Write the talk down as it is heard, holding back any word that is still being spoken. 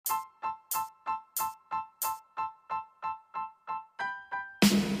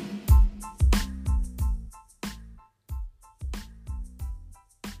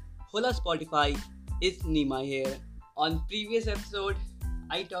Hola Spotify, it's Nima here. On previous episode,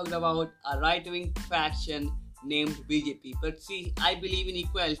 I talked about a right-wing faction named BJP. But see, I believe in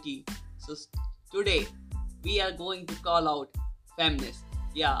equality. So today, we are going to call out feminists.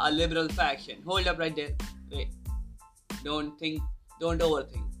 Yeah, a liberal faction. Hold up right there. Wait. Don't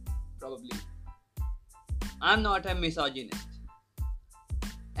overthink. Probably. I'm not a misogynist.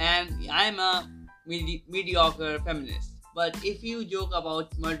 And I'm a mediocre feminist. But if you joke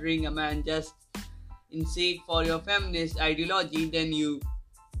about murdering a man just in sake for your feminist ideology, then you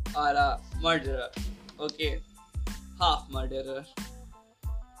are a murderer. Okay, half murderer.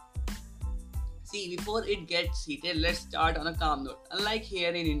 See, before it gets heated, let's start on a calm note. Unlike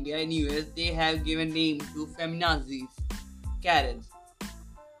here in India and US, they have given name to FEMINAZis, Karens.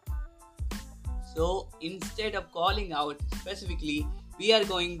 So instead of calling out specifically, we are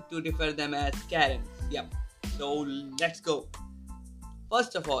going to refer them as Karens. Yep. So let's go.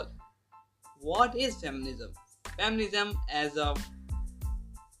 First of all, what is feminism? Feminism as a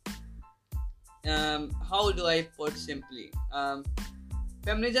how do I put simply?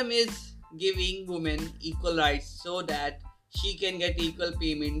 Feminism is giving women equal rights so that she can get equal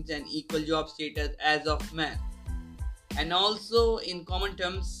payments and equal job status as of man. And also in common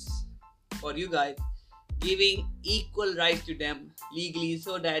terms for you guys, giving equal rights to them legally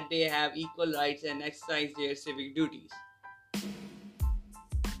so that they have equal rights and exercise their civic duties.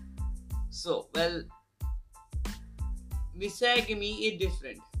 So, misogyny is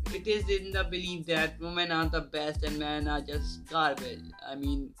different. It is in the belief that women are the best and men are just garbage. I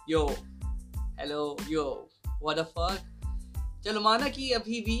mean, hello, what the fuck? चलो माना कि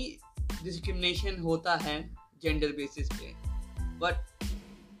अभी भी discrimination होता है gender basis पे, but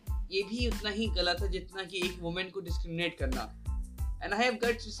ये भी उतना ही गलत है जितना कि एक वुमेन को डिस्क्रिमिनेट करना. And I have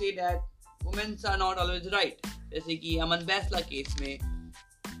guts to say that womens are not always right. जैसे कि अमन बैसला केस में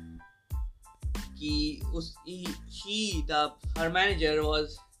कि हर manager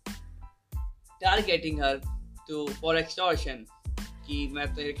was targeting her for extortion कि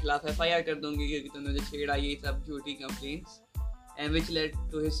मैं तेरे खिलाफ एफआईआर कर दूंगी क्योंकि तूने जो छेड़ा ये सब झूठी complaints and which led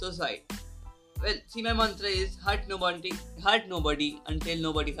to his suicide. Well, see, my mantra is hurt nobody until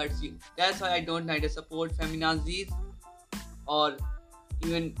nobody hurts you. That's why I don't neither support FEMINAZis or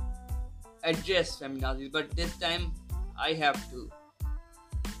even address FEMINAZis. But this time, I have to.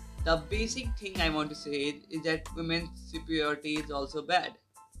 The basic thing I want to say is that women's superiority is also bad.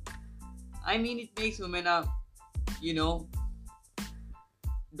 I mean, it makes women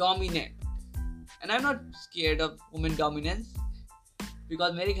dominant. And I'm not scared of women dominance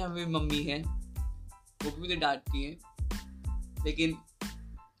because मेरे घर में mummy है. वो भी मुझे डांटती है. लेकिन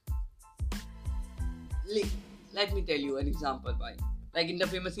let me tell you an example by like in the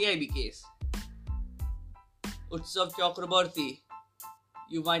famous AIB case, Utsav Chakraborty,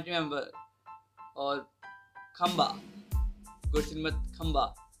 you might remember, or Khamba, Gursimrat Khamba,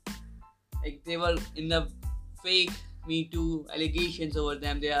 like they were in the fake Me Too allegations over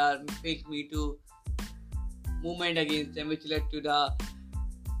them. There are fake Me Too movement against them which led to the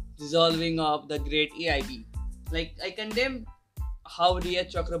dissolving of the great AIB. Like, I condemn how Riya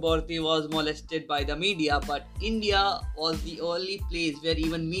Chakraborty was molested by the media, but India was the only place where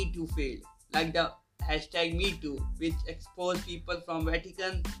even Me Too failed. Like the hashtag Me Too, which exposed people from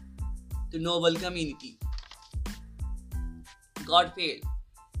Vatican to noble community. God failed.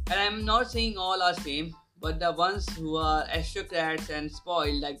 And I'm not saying all are same, but the ones who are aristocrats and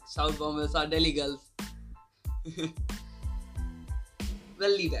spoiled like South Bombers or Delhi girls.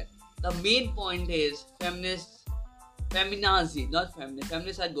 Well, leave that. The main point is FEMINAZI, not feminists.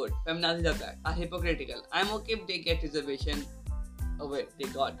 Feminists are good. FEMINAZis are bad, are hypocritical. I'm okay if they get reservation. Oh wait, they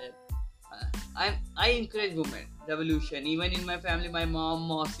got it. I encourage women revolution. Even in my family, my mom,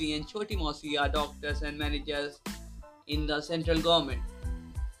 Mausi and Choti Mausi are doctors and managers in the central government.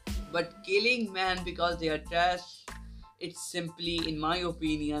 But killing men because they are trash, it's simply, in my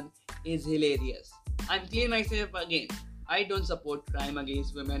opinion, is hilarious. I'm clear myself again. I don't support crime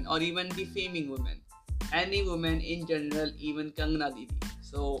against women or even defaming women. Any woman in general, even Kangana Didi.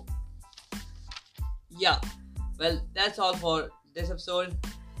 So, yeah. Well, that's all for this episode.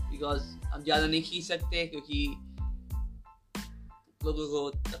 Because हम ज़्यादा नहीं खींच सकते क्योंकि लोगों को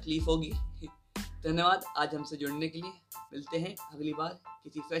तकलीफ होगी. धन्यवाद आज हमसे जुड़ने के लिए. मिलते हैं अगली बार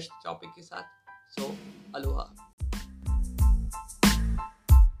किसी फ्रेश टॉपिक के साथ. So, Aloha.